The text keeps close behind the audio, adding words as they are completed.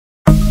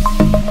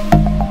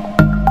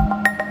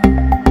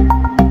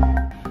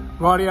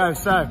Rightio,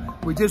 so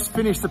we just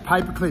finished the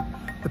paperclip.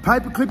 The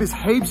paperclip is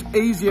heaps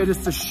easier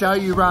just to show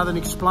you rather than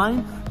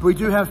explain, but we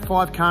do have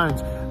 5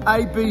 cones,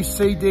 A, B,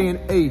 C, D,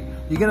 and E.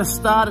 You're gonna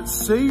start at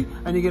C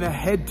and you're gonna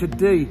head to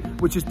D,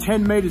 which is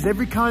 10 meters.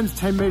 Every cone's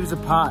 10 meters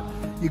apart.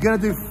 You're gonna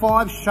do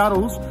 5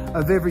 shuttles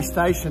of every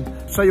station.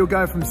 So you'll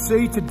go from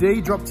C to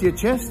D, drop to your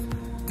chest,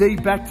 D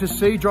back to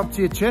C, drop to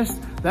your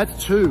chest.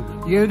 That's 2.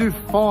 You're gonna do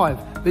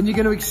 5. Then you're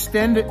gonna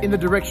extend it in the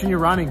direction you're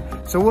running.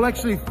 So we'll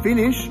actually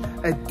finish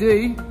at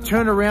D,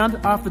 turn around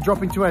after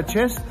dropping to our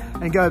chest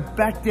and go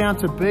back down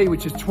to B,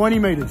 which is 20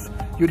 meters.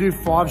 You'll do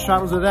 5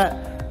 shuttles of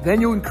that. Then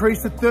you'll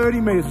increase to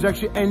 30 meters, which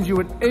actually ends you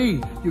at E.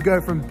 You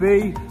go from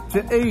B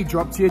to E,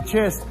 drop to your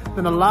chest.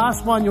 Then the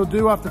last one you'll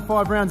do after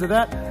 5 rounds of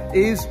that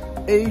is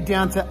E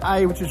down to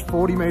A, which is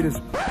 40 meters.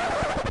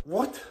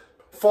 What?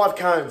 5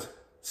 cones.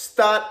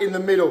 Start in the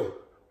middle.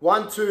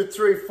 1, 2,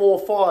 3, 4,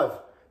 5.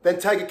 Then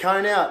take a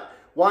cone out.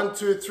 1,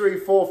 2, 3,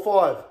 4,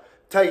 5.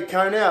 Take a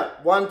cone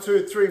out. 1,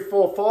 2, 3,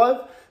 4, 5.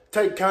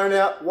 Take a cone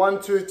out.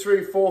 1, 2,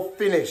 3, 4,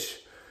 finish.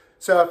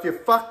 So if you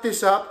fuck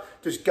this up,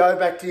 just go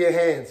back to your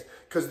hands,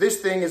 because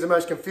this thing is the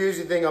most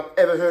confusing thing I've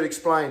ever heard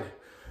explained.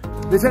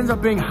 This ends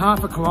up being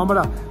half a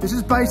kilometre. This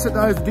is based at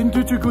those that didn't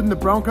do too good in the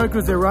Bronco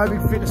because their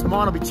aerobic fitness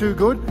might not be too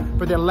good,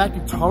 but their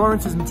lactic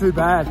tolerance isn't too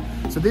bad.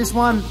 So this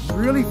one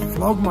really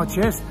flogged my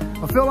chest.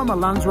 I felt like my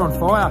lungs were on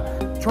fire.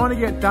 Trying to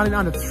get done in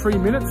under 3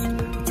 minutes,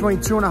 between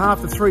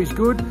 2.5 to 3 is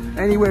good.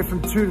 Anywhere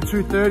from 2 to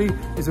 2:30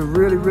 is a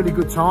really, really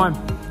good time.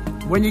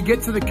 When you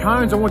get to the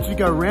cones, I want you to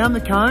go around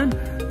the cone,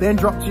 then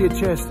drop to your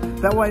chest.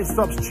 That way it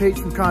stops cheats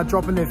from kind of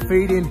dropping their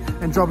feet in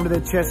and dropping to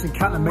their chest and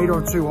cutting a metre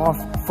or 2 off.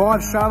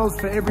 5 shuttles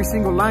for every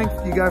single length.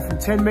 You go from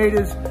 10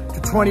 meters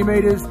to 20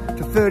 meters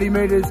to 30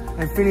 meters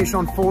and finish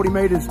on 40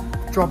 meters,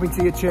 dropping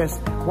to your chest.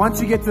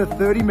 Once you get to the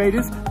 30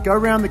 meters, go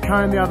around the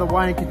cone the other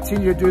way and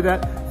continue to do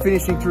that,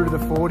 finishing through to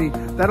the 40.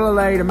 That'll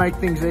allow you to make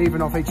things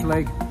even off each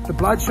leg. The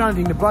blood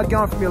shunting, the blood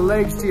going from your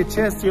legs to your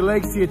chest, to your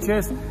legs to your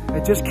chest,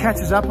 it just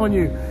catches up on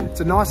you.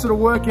 It's a nice little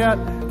workout.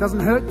 It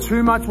doesn't hurt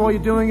too much while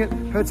you're doing it.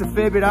 Hurts a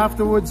fair bit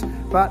afterwards,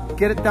 but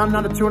get it done in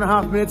under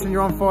 2.5 minutes and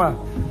you're on fire.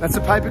 That's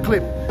a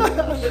paperclip.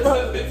 That's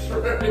right.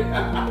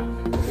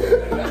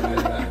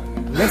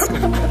 Let's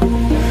go.